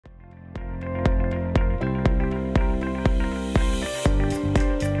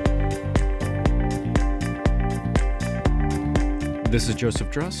This is Joseph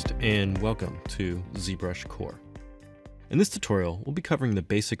Drust, and welcome to ZBrushCore. In this tutorial, we'll be covering the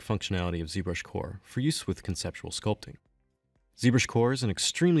basic functionality of ZBrushCore for use with conceptual sculpting. ZBrushCore is an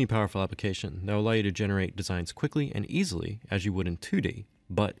extremely powerful application that will allow you to generate designs quickly and easily as you would in 2D,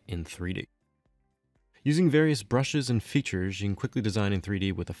 but in 3D. Using various brushes and features, you can quickly design in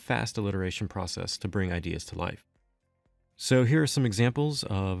 3D with a fast alliteration process to bring ideas to life. So here are some examples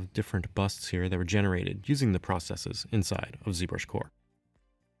of different busts here that were generated using the processes inside of ZBrushCore.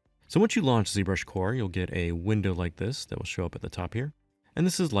 So once you launch ZBrushCore, you'll get a window like this that will show up at the top here, and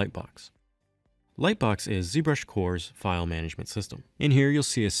this is Lightbox. Lightbox is ZBrushCore's file management system. In here, you'll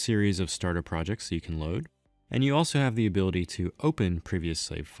see a series of starter projects that you can load, and you also have the ability to open previous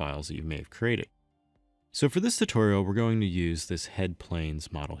saved files that you may have created. So for this tutorial, we're going to use this head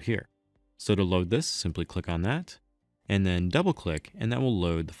planes model here. So to load this, simply click on that, and then double click, and that will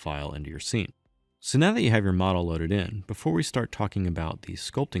load the file into your scene. So now that you have your model loaded in, before we start talking about the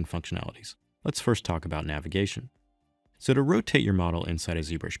sculpting functionalities, let's first talk about navigation. So to rotate your model inside of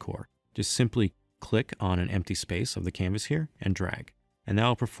ZBrushCore, just simply click on an empty space of the canvas here and drag, and that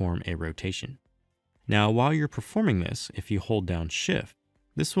will perform a rotation. Now, while you're performing this, if you hold down Shift,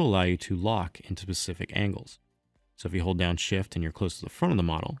 this will allow you to lock into specific angles. So if you hold down Shift and you're close to the front of the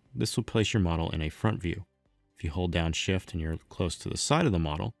model, this will place your model in a front view. If you hold down Shift and you're close to the side of the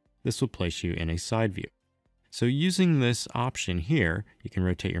model, this will place you in a side view. So using this option here, you can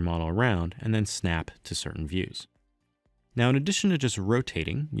rotate your model around and then snap to certain views. Now, in addition to just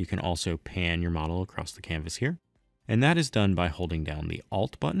rotating, you can also pan your model across the canvas here. And that is done by holding down the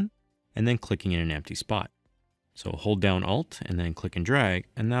Alt button and then clicking in an empty spot. So hold down Alt and then click and drag,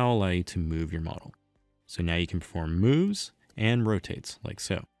 and that will allow you to move your model. So now you can perform moves and rotates like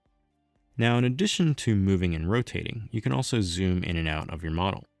so. Now, in addition to moving and rotating, you can also zoom in and out of your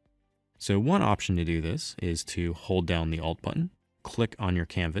model. So one option to do this is to hold down the Alt button, click on your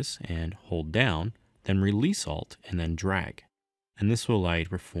canvas and hold down, then release Alt and then drag. And this will allow you to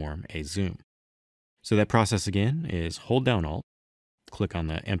perform a zoom. So that process again is hold down Alt, click on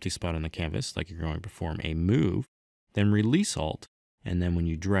the empty spot on the canvas like you're going to perform a move, then release Alt, and then when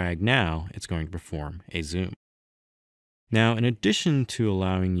you drag now, it's going to perform a zoom. Now, in addition to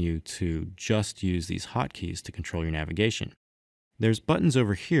allowing you to just use these hotkeys to control your navigation, there's buttons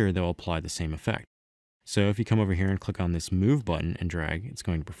over here that will apply the same effect. So if you come over here and click on this move button and drag, it's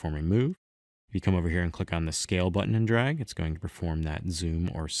going to perform a move. If you come over here and click on the scale button and drag, it's going to perform that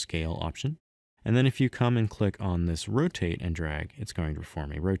zoom or scale option. And then if you come and click on this rotate and drag, it's going to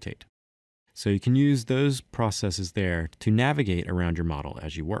perform a rotate. So you can use those processes there to navigate around your model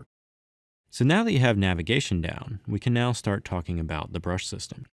as you work. So now that you have navigation down, we can now start talking about the brush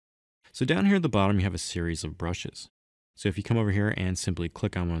system. So down here at the bottom, you have a series of brushes. So if you come over here and simply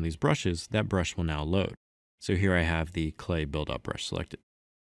click on one of these brushes, that brush will now load. So here I have the clay build-up brush selected.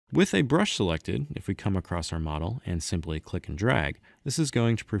 With a brush selected, if we come across our model and simply click and drag, this is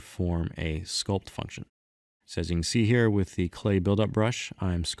going to perform a sculpt function. So as you can see here with the clay build-up brush,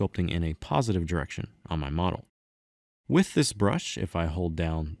 I'm sculpting in a positive direction on my model. With this brush, if I hold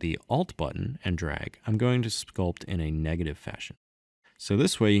down the Alt button and drag, I'm going to sculpt in a negative fashion. So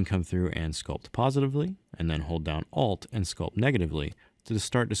this way you can come through and sculpt positively, and then hold down Alt and sculpt negatively to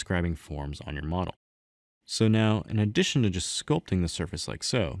start describing forms on your model. So now, in addition to just sculpting the surface like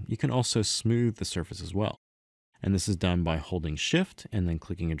so, you can also smooth the surface as well. And this is done by holding Shift and then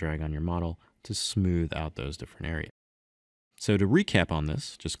clicking and drag on your model to smooth out those different areas. So to recap on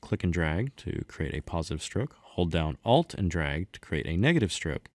this, just click and drag to create a positive stroke, hold down Alt and drag to create a negative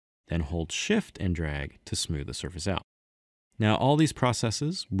stroke, then hold Shift and drag to smooth the surface out. Now, all these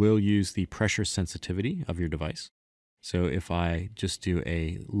processes will use the pressure sensitivity of your device. So if I just do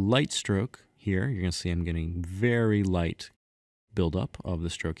a light stroke here, you're going to see I'm getting very light buildup of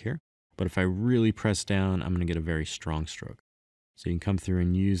the stroke here. But if I really press down, I'm going to get a very strong stroke. So you can come through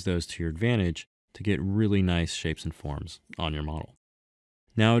and use those to your advantage to get really nice shapes and forms on your model.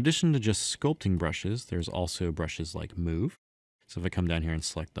 Now, in addition to just sculpting brushes, there's also brushes like Move. So if I come down here and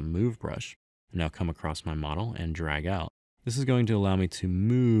select the Move brush, and now come across my model and drag out, this is going to allow me to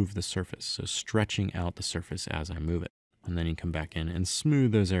move the surface, so stretching out the surface as I move it. And then you come back in and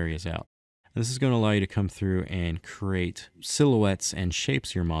smooth those areas out. And this is going to allow you to come through and create silhouettes and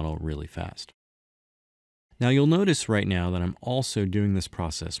shapes of your model really fast. Now you'll notice right now that I'm also doing this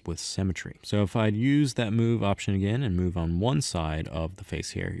process with symmetry. So if I'd use that move option again and move on one side of the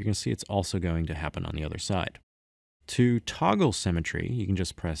face here, you can see it's also going to happen on the other side. To toggle symmetry, you can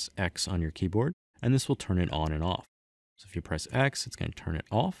just press X on your keyboard, and this will turn it on and off. So if you press X, it's going to turn it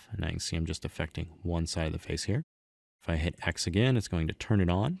off, and now you can see I'm just affecting one side of the face here. If I hit X again, it's going to turn it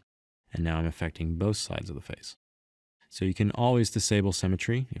on, and now I'm affecting both sides of the face. So you can always disable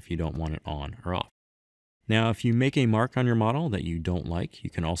symmetry if you don't want it on or off. Now, if you make a mark on your model that you don't like, you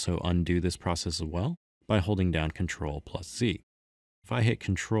can also undo this process as well by holding down Control plus Z. If I hit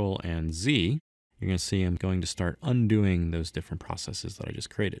Control and Z, you're going to see I'm going to start undoing those different processes that I just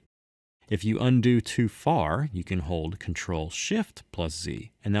created. If you undo too far, you can hold Control Shift plus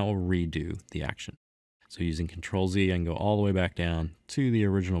Z, and that will redo the action. So using Control Z, I can go all the way back down to the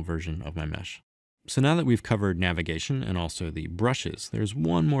original version of my mesh. So now that we've covered navigation and also the brushes, there's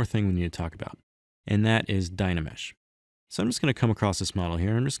one more thing we need to talk about, and that is Dynamesh. So I'm just going to come across this model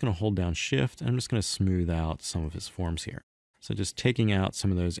here. I'm just going to hold down Shift, and I'm just going to smooth out some of his forms here. So just taking out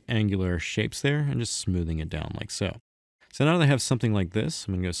some of those angular shapes there and just smoothing it down like so. So now that I have something like this,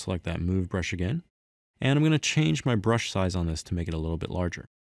 I'm going to go select that Move brush again, and I'm going to change my brush size on this to make it a little bit larger.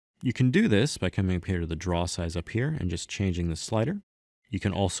 You can do this by coming up here to the draw size up here and just changing the slider. You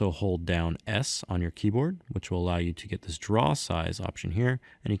can also hold down S on your keyboard, which will allow you to get this draw size option here,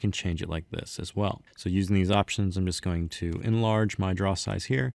 and you can change it like this as well. So using these options, I'm just going to enlarge my draw size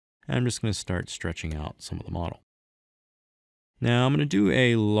here, and I'm just going to start stretching out some of the model. Now I'm going to do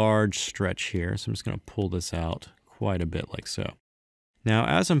a large stretch here, so I'm just going to pull this out quite a bit like so. Now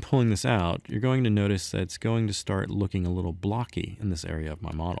as I'm pulling this out, you're going to notice that it's going to start looking a little blocky in this area of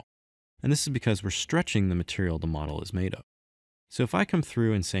my model. And this is because we're stretching the material the model is made of. So if I come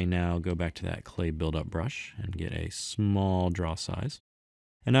through and say now go back to that clay buildup brush and get a small draw size,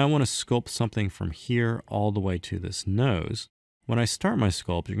 and now I want to sculpt something from here all the way to this nose, when I start my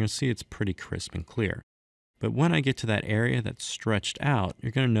sculpt, you're going to see it's pretty crisp and clear. But when I get to that area that's stretched out,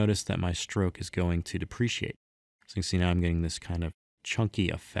 you're going to notice that my stroke is going to depreciate. So you can see now I'm getting this kind of chunky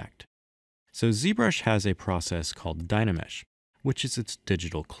effect. So ZBrush has a process called Dynamesh, which is its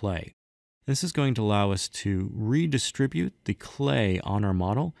digital clay. This is going to allow us to redistribute the clay on our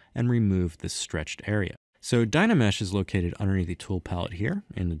model and remove this stretched area. So Dynamesh is located underneath the tool palette here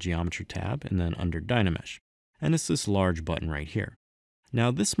in the Geometry tab and then under Dynamesh. And it's this large button right here.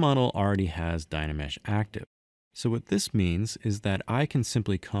 Now this model already has Dynamesh active. So what this means is that I can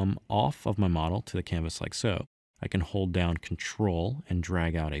simply come off of my model to the canvas like so. I can hold down Control and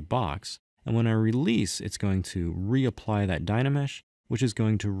drag out a box. And when I release, it's going to reapply that Dynamesh, which is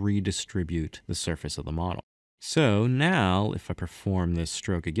going to redistribute the surface of the model. So now if I perform this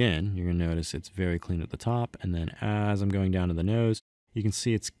stroke again, you're going to notice it's very clean at the top. And then as I'm going down to the nose, you can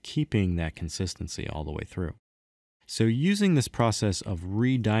see it's keeping that consistency all the way through. So using this process of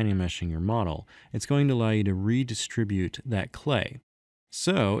re-dynameshing your model, it's going to allow you to redistribute that clay.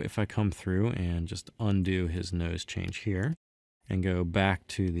 So if I come through and just undo his nose change here and go back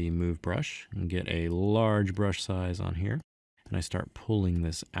to the Move brush and get a large brush size on here, and I start pulling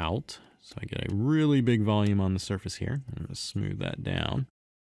this out, so I get a really big volume on the surface here. I'm going to smooth that down.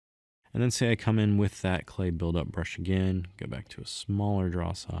 And then say I come in with that clay buildup brush again, go back to a smaller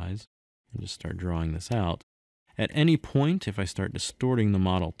draw size, and just start drawing this out. At any point, if I start distorting the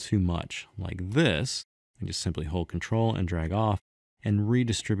model too much, like this, I just simply hold Control and drag off and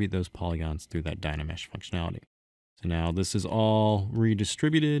redistribute those polygons through that Dynamesh functionality. So now this is all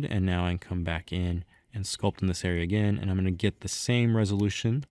redistributed, and now I can come back in and sculpt in this area again, and I'm going to get the same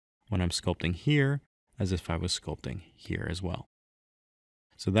resolution when I'm sculpting here as if I was sculpting here as well.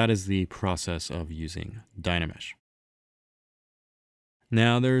 So that is the process of using Dynamesh.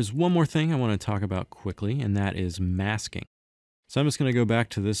 Now there's one more thing I want to talk about quickly, and that is masking. So I'm just going to go back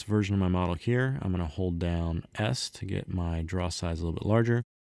to this version of my model here. I'm going to hold down S to get my draw size a little bit larger,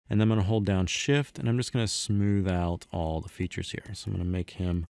 and then I'm going to hold down Shift, and I'm just going to smooth out all the features here. So I'm going to make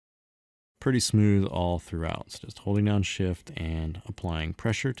him pretty smooth all throughout. So just holding down Shift and applying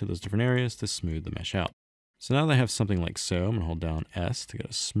pressure to those different areas to smooth the mesh out. So now that I have something like so, I'm going to hold down S to get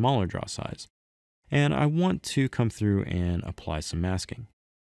a smaller draw size. And I want to come through and apply some masking.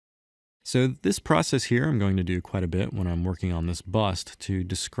 So this process here I'm going to do quite a bit when I'm working on this bust to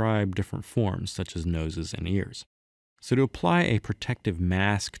describe different forms such as noses and ears. So to apply a protective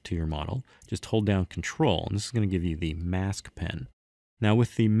mask to your model, just hold down Control, and this is going to give you the mask pen. Now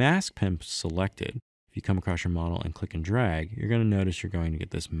with the mask pen selected, if you come across your model and click and drag, you're going to notice you're going to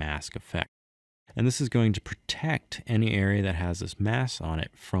get this mask effect. And this is going to protect any area that has this mask on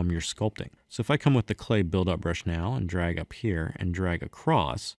it from your sculpting. So if I come with the clay buildup brush now and drag up here and drag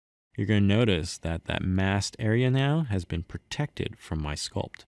across, you're going to notice that that masked area now has been protected from my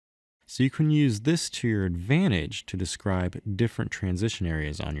sculpt. So you can use this to your advantage to describe different transition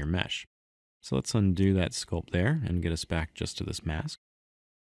areas on your mesh. So let's undo that sculpt there and get us back just to this mask.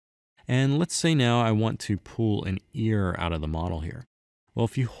 And let's say now I want to pull an ear out of the model here. Well,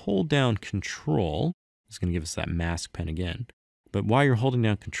 if you hold down Control, it's going to give us that mask pen again. But while you're holding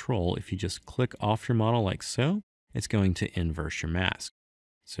down Control, if you just click off your model like so, it's going to inverse your mask.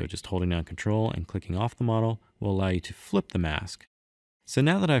 So just holding down Control and clicking off the model will allow you to flip the mask. So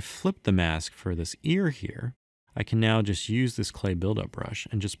now that I've flipped the mask for this ear here, I can now just use this clay buildup brush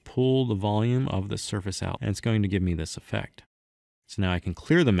and just pull the volume of the surface out, and it's going to give me this effect. So now I can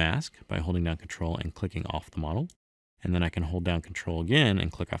clear the mask by holding down Control and clicking off the model, and then I can hold down Control again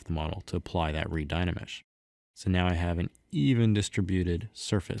and click off the model to apply that Dynamesh. So now I have an even distributed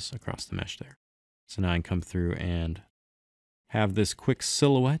surface across the mesh there. So now I can come through and have this quick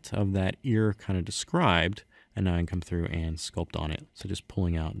silhouette of that ear kind of described, and now I can come through and sculpt on it. So just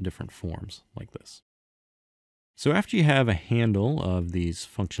pulling out different forms like this. So after you have a handle of these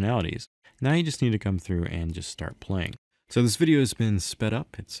functionalities, now you just need to come through and just start playing. So this video has been sped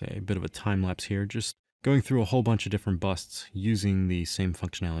up. It's a bit of a time lapse here, just going through a whole bunch of different busts using the same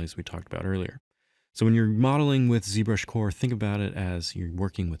functionalities we talked about earlier. So when you're modeling with ZBrushCore, think about it as you're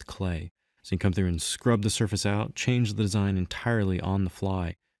working with clay. So you come through and scrub the surface out, change the design entirely on the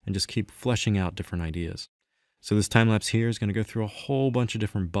fly, and just keep fleshing out different ideas. So this time lapse here is going to go through a whole bunch of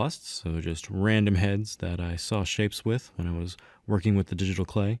different busts, so just random heads that I saw shapes with when I was working with the digital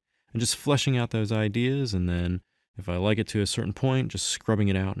clay, and just fleshing out those ideas, and then if I like it to a certain point, just scrubbing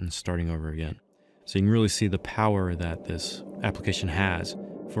it out and starting over again. So you can really see the power that this application has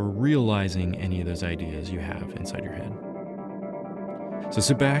for realizing any of those ideas you have inside your head. So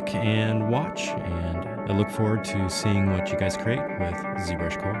sit back and watch, and I look forward to seeing what you guys create with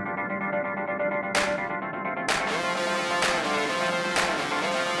ZBrushCore.